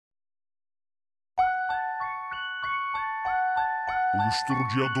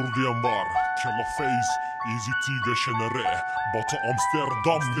Uyusturucuya dur diyen var. Killa Face, Eazy-T ve SenerE. Batı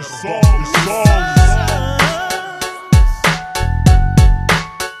Amsterdam, Lisanz.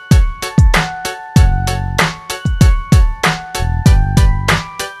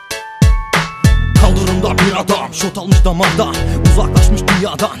 Bir adam şot almış damardan, uzaklaşmış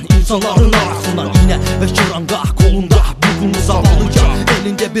dünyadan, insanların arasından iğne ve şıranga kolunda, bir kumlu zavallıca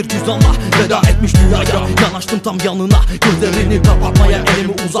elinde bir cüzdanla veda etmiş dünyaya. Yanaştım tam yanına, gözlerini kapatmaya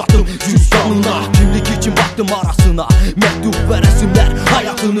elimi uzattım cüzdanına. Kimlik için baktım arasına, mektup ve resimler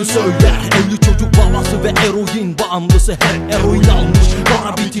hayatını söyler. Evli çocuk babası ve eroin bağımlısı, her eroin almış,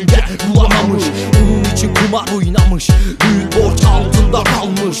 para bitince bulamamış. Bunun için kumar oynamış, büyük borç altında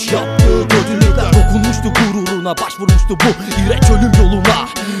kalmış. Yaptığı kötülükler dokunmuştu gururuna, başvurmuştu bu iğrenç ölüm yoluna.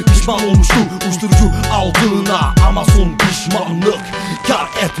 Pişman olmuştu uyuşturucu aldığına, ama son pişmanlık kar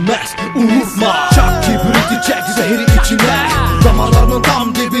etmez, unutma. Çak kibriti çek zehri içine, damarlarının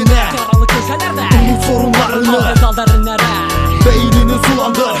tam dibine. Karanlık köşelerde unut sorunlarını, beynini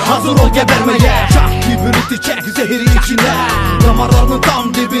sulandır, hazır ol gebermeye. Çak kibriti çek zehri içine, damarlarının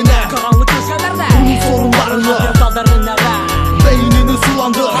tam dibine. Karanlık köşelerde unut sorunlarını, beynini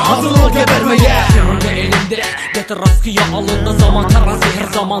sulandır, hazır ol gebermeye. SenerE elinde, getir askıya alındı, zaman kara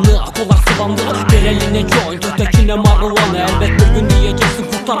zehir zamanı. Kollar sıvandı, bir eline joint, ötekine marijuana. Elbet bir gün diyeceksin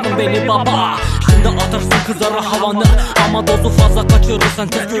kurtardın beni baba. Şimdi atarsın kızara havanı, ama dozu fazla kaçırırsan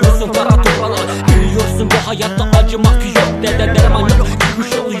tükürürsün kara toprağı. Biliyorsun bu hayatta acımak yok, dede derman yok,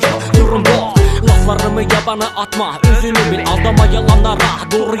 çıkış yolu yok, durum bu. Laflarımı yabana atma, özünü bil, aldama yalanlara.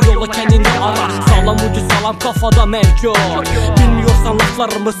 Doğru yolu kendinde ara, sağlam ucu sağlam kafada mevcut. Bilmiyorsan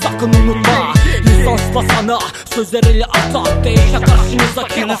laflarımı sakın unutma. Lisanz basana, sözleriyle atak, değişe karşınıza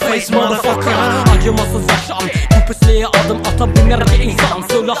Killa Face motherfucker. Acımasız yaşam, küpüslüğe adım atabilen bir insan.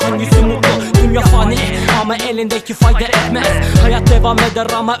 Söyle hangisi mutlu, dünya fani, ama elindeki fayda etmez. Hayat devam eder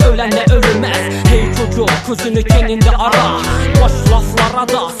ama ölenle ölünmez. Hey çocuk, gözünü kendinde ara, boş laflara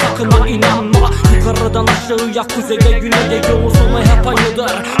da sakın ha inanma. Yukarıdan aşağıya, kuzeyde güneyde yolu sonu hep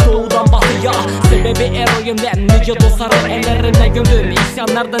aynıdır. Doğudan batıya, sebebi eroinden. Nice dostların ellerine gömdüm,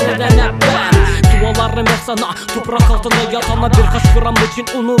 isyanlarda neden hep ben. Dualarım hep sana, toprak altında yatana, birkaç gram için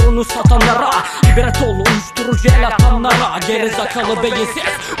onurunu satanlara. İbret ol uyuşturucu el atanlara, gerizekalı beyinsiz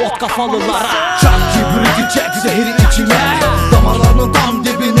ot kafalılara. Çak kibriti çek zehri içine, damarlarının tam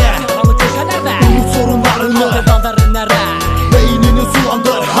dibine. Karanlık köşelerde unut sorunlarını, beynini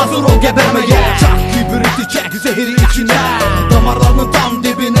sulandır, hazır ol gebermeye. Çak kibriti çek zehri içine, damarlarının tam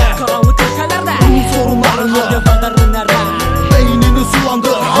dibine. Karanlık köşelerde unut sorunlarını, beynini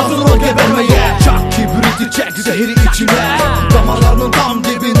sulandır, hazır ol gebermeye. Çak kibriti çek zehri içine, damarlarının tam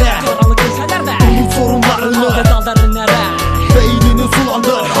dibine. Karanlık köşelerde unut sorunlarını, beynini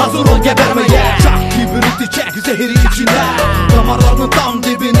sulandır, hazır ol gebermeye. Çak kibriti çek zehri içine, damarlarının tam dibine.